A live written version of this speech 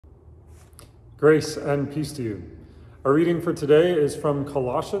Grace and peace to you. Our reading for today is from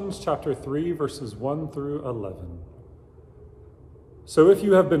Colossians chapter 3, verses 1 through 11. So if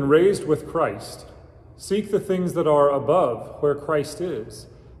you have been raised with Christ, seek the things that are above, where Christ is,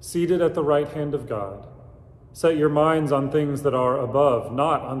 seated at the right hand of God. Set your minds on things that are above,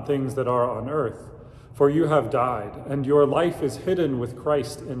 not on things that are on earth. For you have died, and your life is hidden with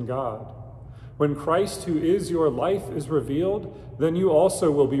Christ in God. When Christ, who is your life, is revealed, then you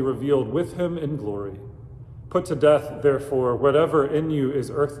also will be revealed with him in glory. Put to death, therefore, whatever in you is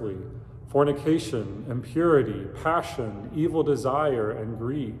earthly: fornication, impurity, passion, evil desire, and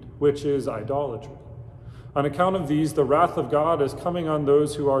greed, which is idolatry. On account of these, the wrath of God is coming on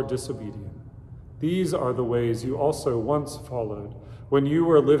those who are disobedient. These are the ways you also once followed, when you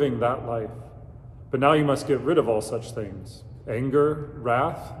were living that life. But now you must get rid of all such things: anger,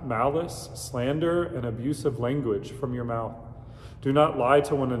 wrath, malice, slander, and abusive language from your mouth. Do not lie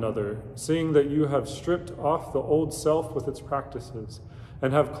to one another, seeing that you have stripped off the old self with its practices,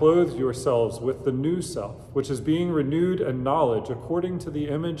 and have clothed yourselves with the new self, which is being renewed in knowledge according to the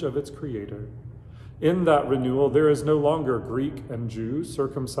image of its Creator. In that renewal there is no longer Greek and Jew,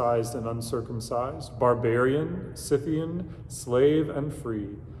 circumcised and uncircumcised, barbarian, Scythian, slave and free,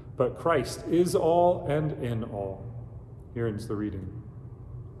 but Christ is all and in all. Here ends the reading.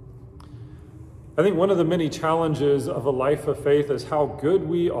 I think one of the many challenges of a life of faith is how good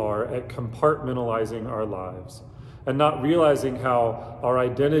we are at compartmentalizing our lives and not realizing how our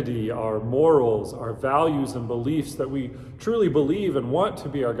identity, our morals, our values and beliefs that we truly believe and want to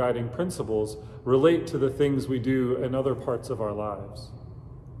be our guiding principles relate to the things we do in other parts of our lives.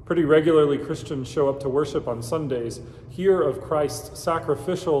 Pretty regularly, Christians show up to worship on Sundays, hear of Christ's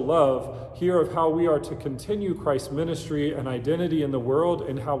sacrificial love, hear of how we are to continue Christ's ministry and identity in the world,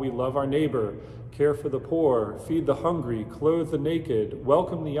 and how we love our neighbor, care for the poor, feed the hungry, clothe the naked,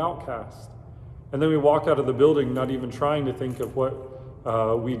 welcome the outcast. And then we walk out of the building not even trying to think of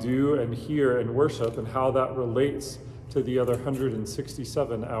what we do and hear and worship and how that relates to the other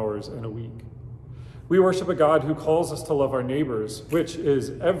 167 hours in a week. We worship a God who calls us to love our neighbors, which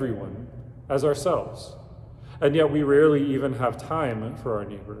is everyone, as ourselves. And yet we rarely even have time for our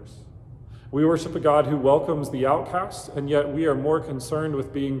neighbors. We worship a God who welcomes the outcast, and yet we are more concerned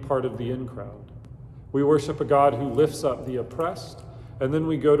with being part of the in crowd. We worship a God who lifts up the oppressed, and then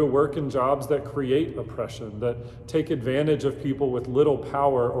we go to work in jobs that create oppression, that take advantage of people with little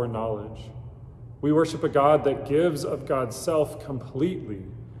power or knowledge. We worship a God that gives of God's self completely,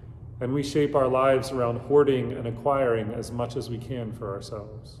 and we shape our lives around hoarding and acquiring as much as we can for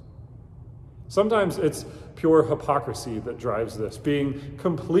ourselves. Sometimes it's pure hypocrisy that drives this, being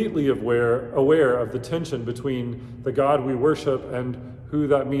completely aware of the tension between the God we worship and who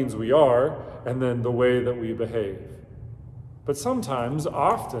that means we are, and then the way that we behave. But sometimes,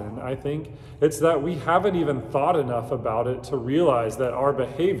 often, I think, it's that we haven't even thought enough about it to realize that our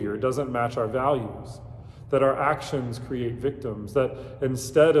behavior doesn't match our values, that our actions create victims, that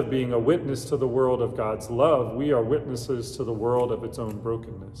instead of being a witness to the world of God's love, we are witnesses to the world of its own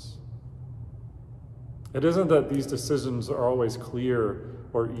brokenness. It isn't that these decisions are always clear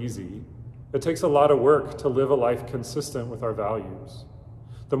or easy. It takes a lot of work to live a life consistent with our values.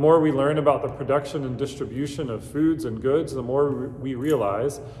 The more we learn about the production and distribution of foods and goods, the more we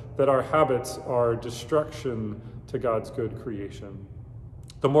realize that our habits are destruction to God's good creation.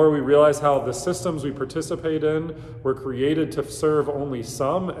 The more we realize how the systems we participate in were created to serve only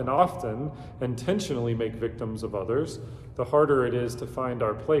some and often intentionally make victims of others, the harder it is to find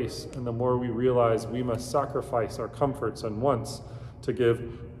our place, and the more we realize we must sacrifice our comforts and wants to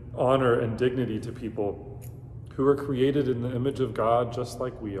give honor and dignity to people who are created in the image of God just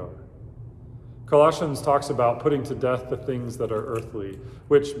like we are. Colossians talks about putting to death the things that are earthly,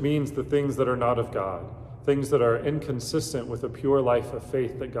 which means the things that are not of God, things that are inconsistent with a pure life of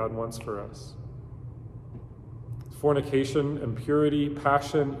faith that God wants for us. Fornication, impurity,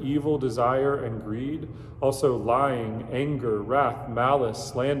 passion, evil desire, and greed, also lying, anger, wrath,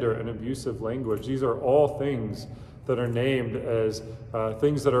 malice, slander, and abusive language. These are all things that are named as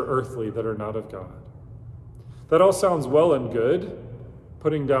things that are earthly, that are not of God. That all sounds well and good,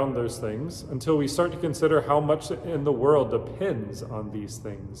 putting down those things, until we start to consider how much in the world depends on these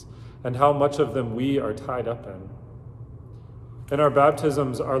things and how much of them we are tied up in. In our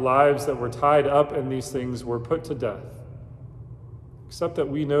baptisms, our lives that were tied up in these things were put to death, except that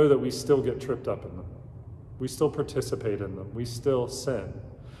we know that we still get tripped up in them. We still participate in them. We still sin.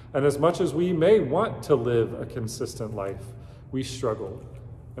 And as much as we may want to live a consistent life, we struggle.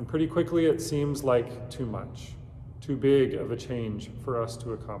 And pretty quickly it seems like too much. Too big of a change for us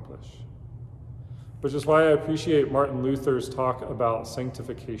to accomplish. Which is why I appreciate Martin Luther's talk about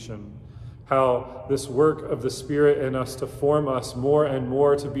sanctification, how this work of the Spirit in us to form us more and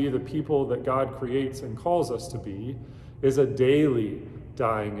more to be the people that God creates and calls us to be is a daily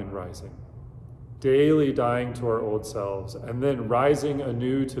dying and rising. Daily dying to our old selves and then rising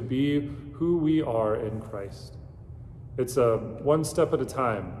anew to be who we are in Christ. It's a one step at a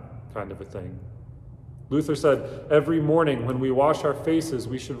time kind of a thing. Luther said, every morning when we wash our faces,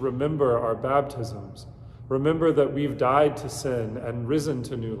 we should remember our baptisms. Remember that we've died to sin and risen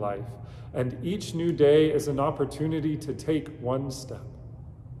to new life. And each new day is an opportunity to take one step.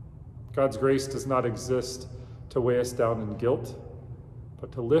 God's grace does not exist to weigh us down in guilt,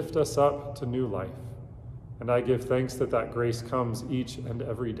 but to lift us up to new life. And I give thanks that that grace comes each and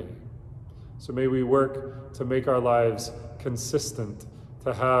every day. So may we work to make our lives consistent,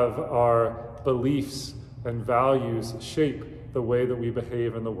 to have our beliefs and values shape the way that we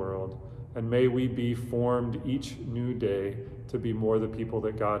behave in the world. And may we be formed each new day to be more the people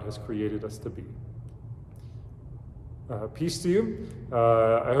that God has created us to be. Peace to you.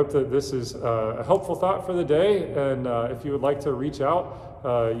 I hope that this is a helpful thought for the day. And if you would like to reach out,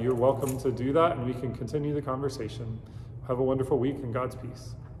 you're welcome to do that, and we can continue the conversation. Have a wonderful week and God's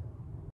peace.